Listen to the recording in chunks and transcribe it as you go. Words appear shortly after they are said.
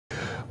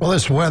Well,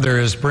 this weather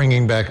is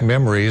bringing back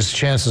memories.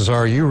 Chances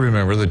are you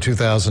remember the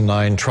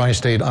 2009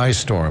 tri-state ice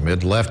storm.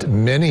 It left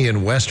many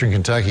in western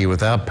Kentucky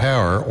without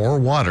power or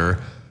water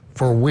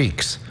for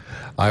weeks.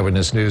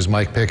 Eyewitness News'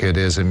 Mike Pickett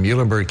is in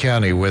Muhlenberg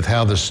County with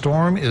how the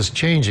storm is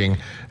changing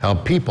how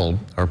people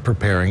are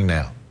preparing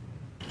now.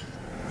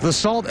 The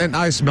salt and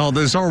ice melt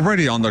is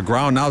already on the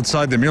ground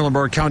outside the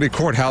Muhlenberg County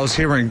Courthouse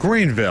here in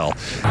Greenville.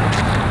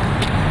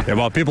 And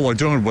while people are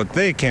doing what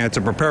they can to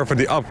prepare for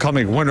the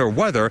upcoming winter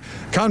weather,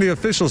 county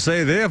officials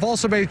say they have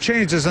also made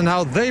changes in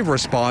how they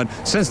respond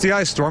since the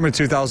ice storm in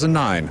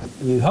 2009.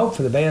 You hope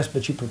for the best,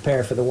 but you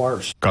prepare for the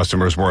worst.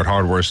 Customers were at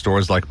hardware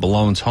stores like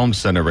Malone's Home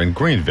Center in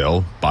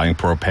Greenville, buying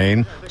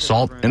propane,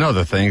 salt, and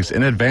other things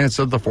in advance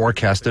of the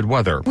forecasted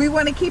weather. We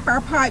want to keep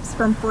our pipes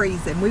from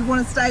freezing. We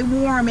want to stay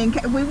warm,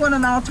 and we want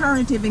an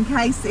alternative in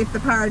case if the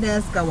power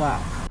does go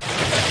off.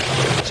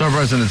 Some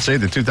residents say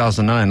the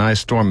 2009 ice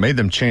storm made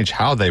them change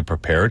how they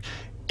prepared,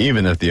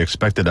 even if the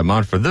expected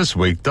amount for this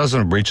week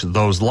doesn't reach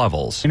those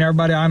levels. And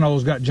everybody I know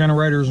has got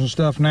generators and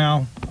stuff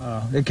now.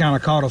 It kind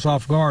of caught us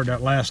off guard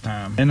that last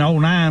time. In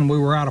 2009, we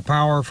were out of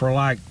power for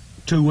like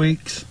 2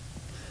 weeks.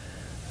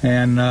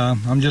 And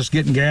I'm just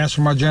getting gas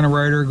from my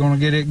generator, going to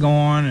get it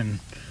going and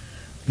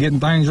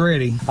getting things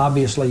ready.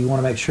 Obviously, you want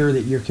to make sure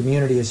that your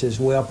community is as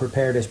well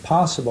prepared as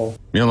possible.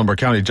 Muhlenberg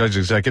County Judge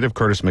Executive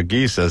Curtis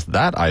McGee says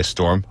that ice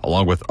storm,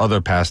 along with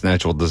other past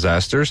natural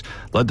disasters,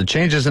 led to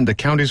changes in the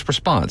county's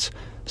response.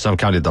 Some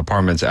county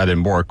departments added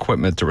more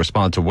equipment to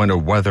respond to winter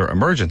weather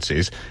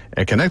emergencies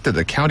and connected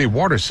the county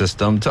water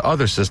system to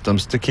other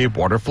systems to keep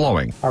water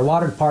flowing. Our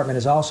water department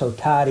is also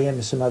tied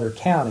into some other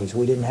counties.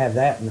 We didn't have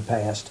that in the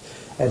past.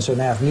 And so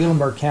now if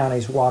Muhlenberg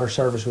County's water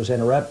service was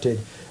interrupted,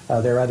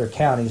 there are other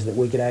counties that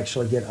we could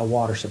actually get a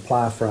water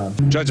supply from.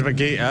 Judge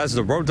McGee adds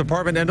the road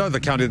department and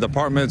other county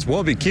departments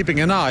will be keeping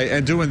an eye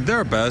and doing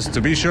their best to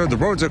be sure the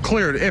roads are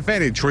cleared if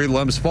any tree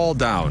limbs fall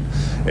down.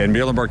 In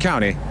Muhlenberg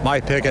County,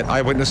 Mike Pickett,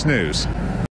 Eyewitness News.